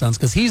Graff & Sons,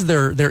 because he's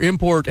their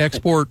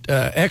import-export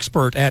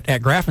expert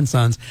at Graff &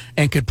 Sons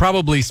and could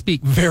probably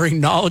speak very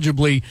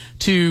knowledgeably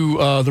to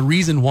the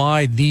reason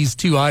why these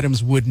two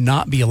items would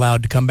not be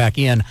allowed to come back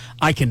in.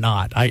 I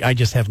cannot. I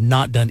just have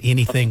not done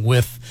anything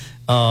with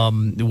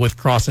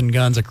crossing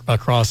guns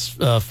across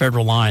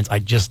federal lines.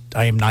 I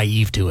am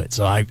naive to it,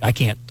 so I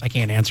can't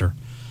answer.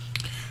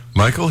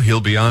 Michael,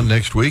 he'll be on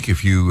next week.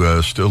 If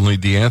you still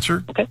need the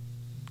answer, okay,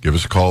 give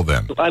us a call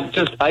then. I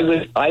just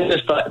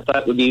thought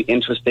it would be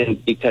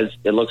interesting because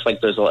it looks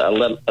like there's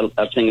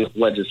a thing of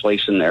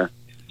legislation there.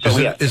 So,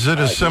 is it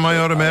a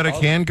semi-automatic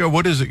handgun?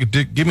 What is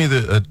it? Give me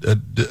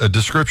a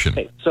description.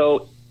 Okay,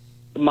 so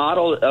the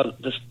model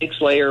of the Snake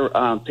Slayer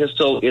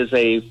pistol is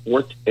a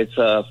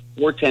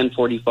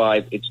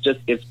 410-45.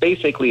 It's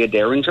basically a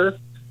Derringer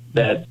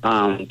that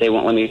they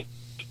won't let me.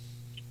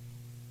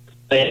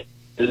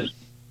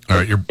 All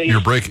right, you're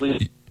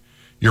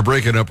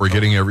breaking up. We're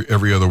getting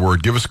every other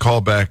word. Give us a call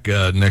back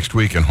next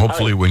week, and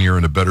hopefully when you're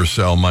in a better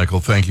cell.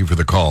 Michael, thank you for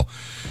the call.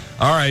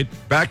 All right,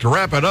 back to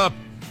wrap it up.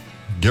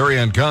 Gary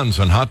on Guns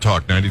on Hot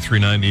Talk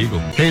 93.9 The Eagle.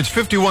 Hey, it's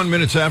 51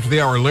 minutes after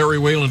the hour. Larry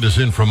Wayland is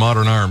in from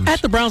Modern Arms.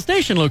 At the Brown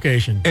Station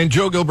location. And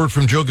Joe Gilbert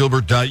from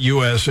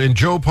joegilbert.us. And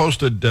Joe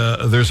posted,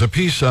 there's a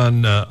piece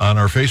on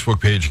our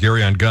Facebook page,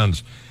 Gary on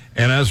Guns.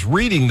 And I was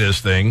reading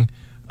this thing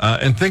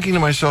and thinking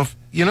to myself,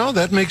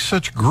 that makes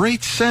such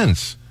great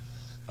sense.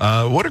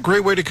 What a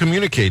great way to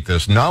communicate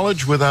this.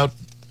 Knowledge without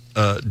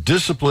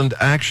disciplined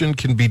action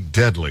can be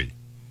deadly.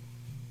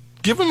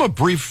 Give him a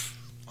brief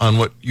on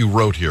what you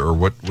wrote here or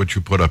what you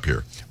put up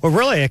here. Well,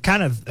 really, it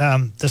kind of,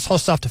 this whole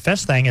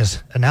self-defense thing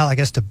is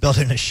analogous to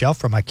building a shelf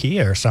from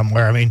IKEA or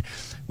somewhere. I mean,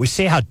 we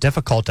see how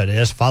difficult it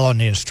is following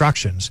the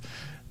instructions.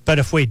 But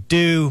if we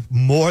do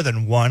more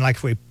than one, like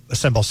if we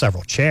assemble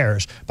several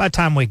chairs. By the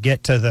time we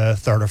get to the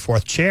third or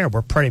fourth chair,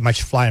 we're pretty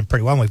much flying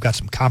pretty well. And we've got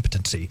some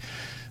competency.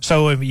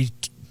 So if you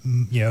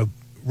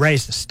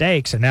raise the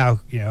stakes and now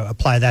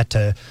apply that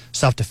to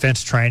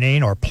self-defense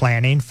training or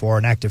planning for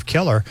an active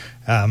killer,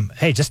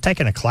 hey, just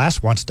taking a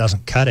class once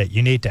doesn't cut it.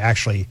 You need to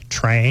actually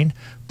train,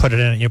 put it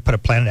in, put a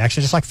plan in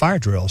action, just like fire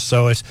drills.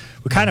 So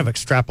we kind of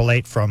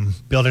extrapolate from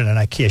building an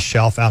IKEA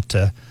shelf out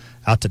to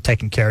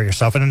taking care of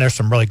yourself. And then there's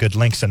some really good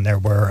links in there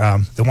where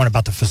the one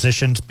about the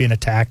physicians being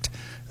attacked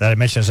that I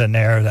mentioned is in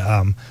there.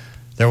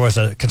 There was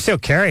a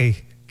concealed carry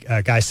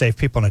guy saved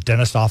people in a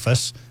dentist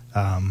office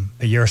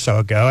a year or so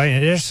ago.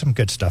 And there's some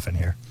good stuff in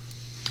here.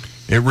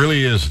 It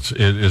really is. It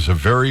is a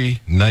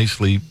very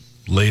nicely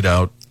laid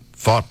out,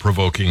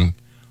 thought-provoking.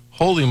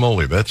 Holy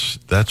moly, that's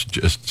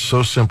just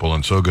so simple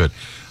and so good.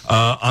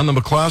 On the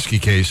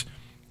McCloskey case,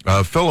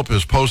 Philip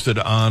has posted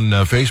on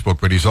Facebook,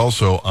 but he's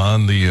also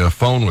on the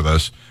phone with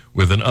us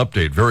with an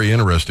update. Very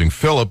interesting.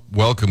 Philip,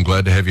 welcome.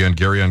 Glad to have you on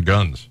Gary on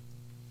Guns.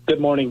 Good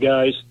morning,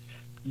 guys.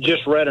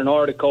 Just read an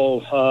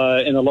article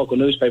in the local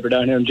newspaper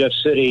down here in Jeff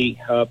City,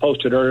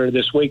 posted earlier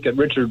this week, that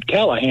Richard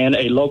Callahan,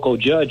 a local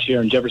judge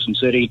here in Jefferson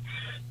City,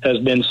 has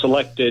been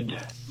selected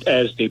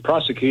as the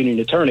prosecuting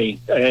attorney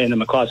in the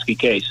McCloskey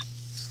case.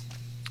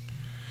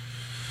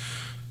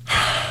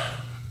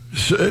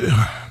 So,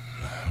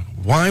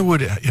 why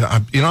would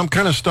I'm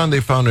kind of stunned they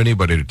found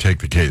anybody to take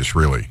the case,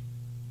 really.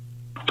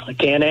 I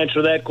can't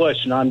answer that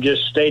question. I'm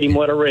just stating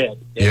what I read.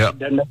 It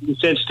doesn't make any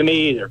sense to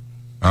me either.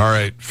 All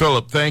right.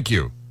 Philip, thank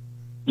you.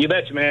 You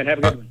betcha, man. Have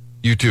a good one.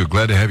 You too.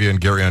 Glad to have you on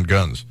Gary on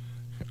Guns.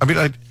 I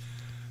mean,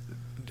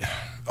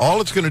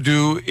 all it's going to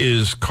do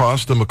is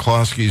cost the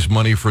McCloskeys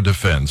money for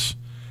defense.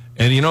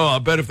 And, I'll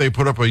bet if they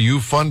put up a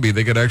U-Fundby,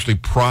 they could actually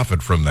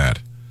profit from that.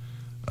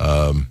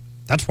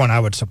 That's one I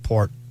would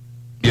support.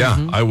 Yeah,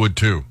 mm-hmm. I would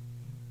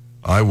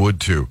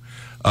too.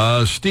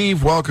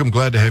 Steve, welcome.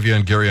 Glad to have you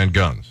on Gary on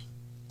Guns.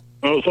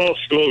 I was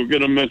also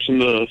going to mention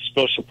the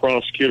special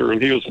prosecutor, and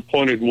he was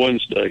appointed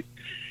Wednesday.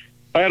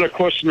 I had a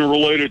question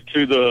related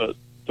to the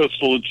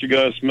pistol that you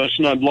guys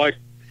mentioned. I'd like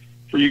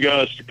for you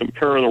guys to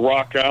compare the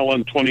Rock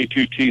Island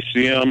 22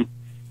 TCM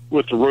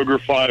with the Ruger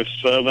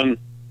 5.7,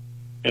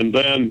 and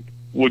then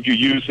would you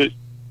use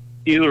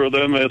either of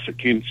them as a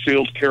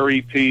concealed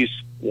carry piece?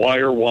 Why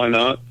or why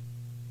not?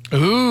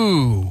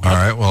 Ooh! All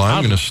right. Well,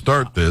 I'm going to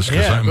start this. Go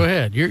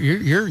ahead.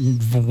 You're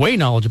way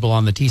knowledgeable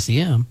on the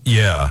TCM.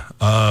 Yeah.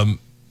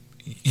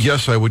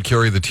 Yes, I would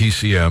carry the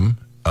TCM,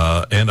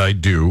 and I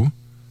do.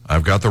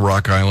 I've got the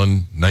Rock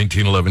Island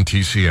 1911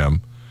 TCM,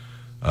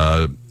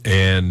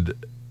 and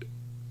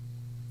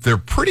they're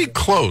pretty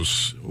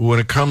close when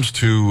it comes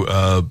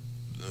to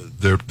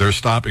their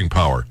stopping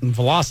power. And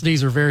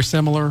velocities are very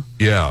similar.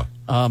 Yeah.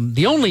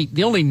 The only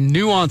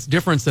nuanced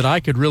difference that I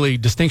could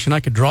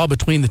draw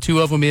between the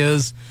two of them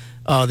is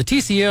the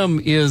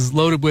TCM is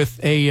loaded with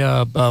a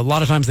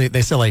lot of times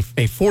they sell a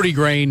 40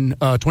 grain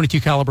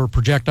 22 caliber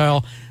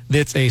projectile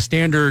that's a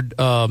standard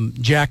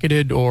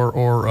jacketed or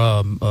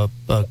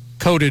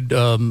coated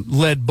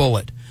lead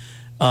bullet.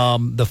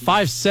 The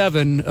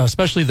 5.7,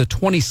 especially the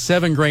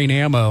 27 grain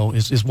ammo,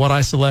 is what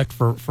I select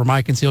for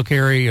my concealed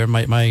carry, or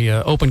my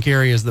open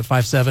carry is the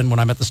 5.7 when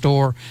I'm at the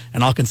store,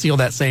 and I'll conceal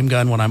that same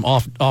gun when I'm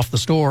off the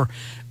store.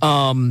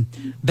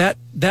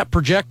 That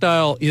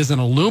projectile is an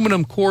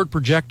aluminum cord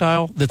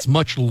projectile that's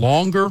much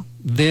longer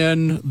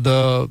than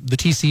the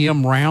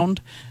TCM round,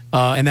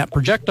 and that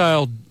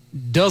projectile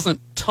doesn't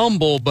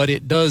tumble, but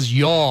it does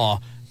yaw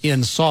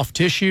in soft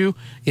tissue.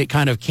 It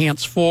kind of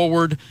cants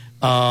forward.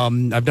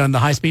 I've done the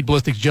high-speed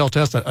ballistics gel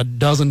test a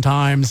dozen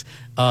times.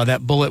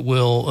 That bullet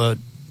will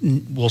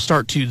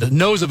start to, the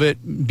nose of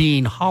it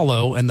being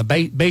hollow and the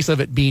base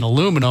of it being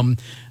aluminum,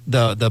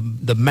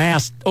 the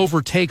mass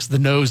overtakes the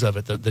nose of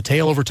it. The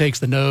tail overtakes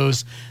the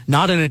nose,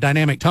 not in a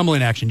dynamic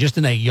tumbling action, just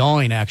in a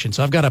yawing action.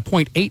 So I've got a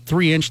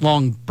 0.83 inch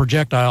long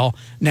projectile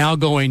now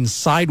going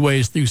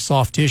sideways through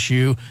soft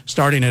tissue,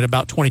 starting at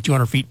about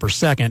 2,200 feet per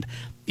second.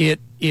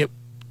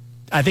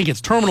 I think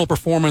its terminal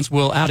performance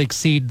will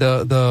out-exceed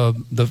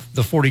the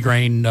 40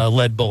 grain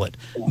lead bullet,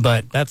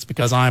 but that's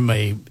because I'm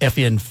a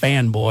FN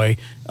fanboy,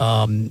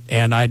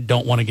 and I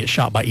don't want to get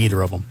shot by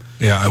either of them.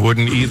 Yeah, I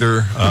wouldn't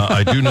either.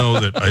 I do know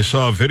that I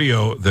saw a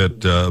video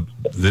that the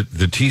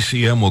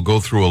TCM will go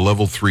through a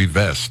level 3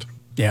 vest.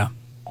 Yeah.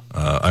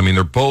 I mean,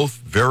 they're both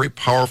very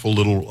powerful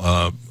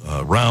little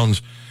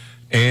rounds,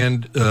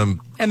 and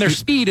their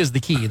speed is the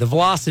key. The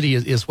velocity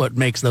is what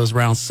makes those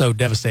rounds so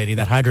devastating.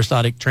 That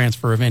hydrostatic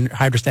transfer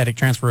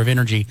of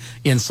energy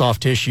in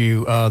soft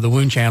tissue. The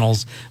wound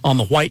channels on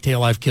the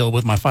whitetail I've killed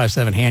with my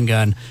 5.7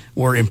 handgun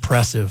were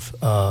impressive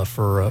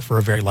for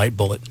a very light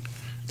bullet.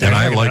 And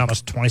I like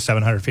almost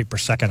 2,700 feet per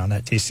second on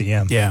that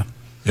TCM. Yeah,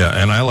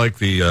 and I like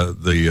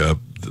the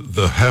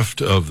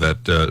heft of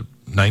that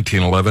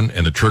 1911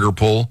 and the trigger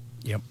pull.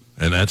 Yep,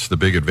 and that's the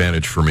big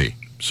advantage for me.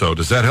 So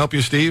does that help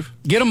you, Steve?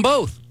 Get them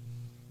both.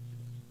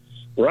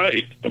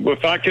 Right.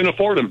 If I can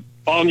afford them.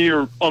 On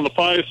the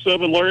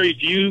 5.7, Larry,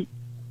 do you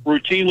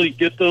routinely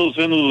get those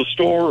into the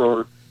store,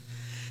 or?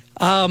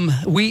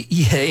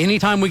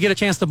 Anytime we get a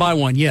chance to buy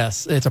one,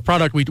 yes. It's a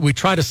product we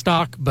try to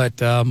stock, but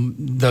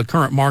the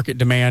current market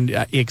demand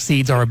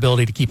exceeds our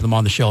ability to keep them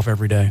on the shelf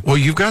every day. Well,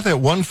 you've got that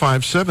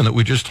 157 that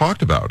we just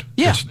talked about.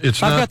 Yeah,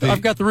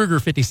 I've got the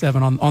Ruger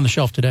 57 on the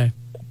shelf today.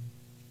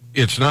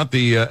 It's not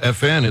the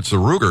FN, it's the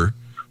Ruger,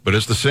 but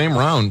it's the same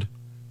round.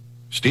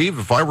 Steve,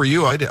 if I were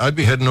you, I'd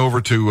be heading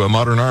over to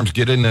Modern Arms.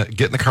 Get in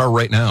the car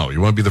right now. You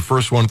want to be the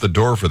first one at the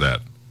door for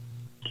that.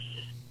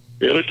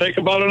 It'll take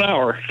about an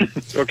hour.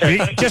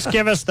 Okay. Just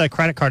give us the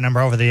credit card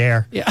number over the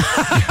air. Yeah.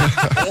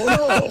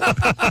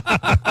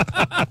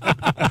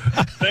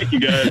 Thank you,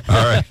 guys.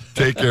 All right.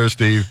 Take care,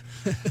 Steve.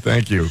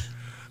 Thank you.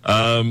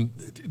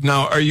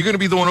 Now, are you going to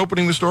be the one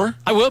opening the store?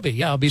 I will be.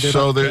 Yeah, I'll be there.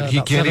 So that he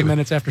about can't 7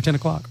 minutes after 10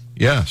 o'clock.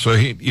 Yeah. So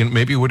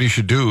maybe what he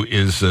should do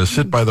is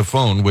sit by the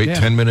phone, wait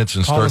 10 minutes,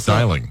 and Call start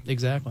dialing. Up.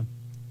 Exactly.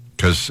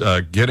 Because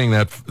getting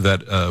that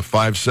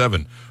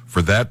 5.7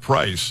 for that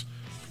price,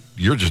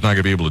 you're just not going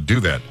to be able to do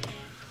that.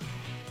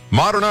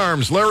 Modern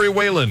Arms, Larry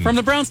Whalen. From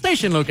the Brown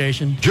Station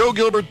location.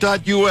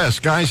 JoeGilbert.us.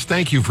 Guys,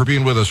 thank you for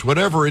being with us.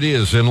 Whatever it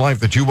is in life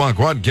that you want,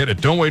 go out and get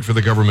it. Don't wait for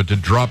the government to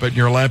drop it in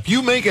your lap.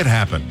 You make it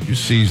happen. You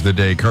seize the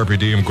day. Carpe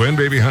diem. Gwen,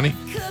 baby, honey,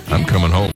 I'm coming home.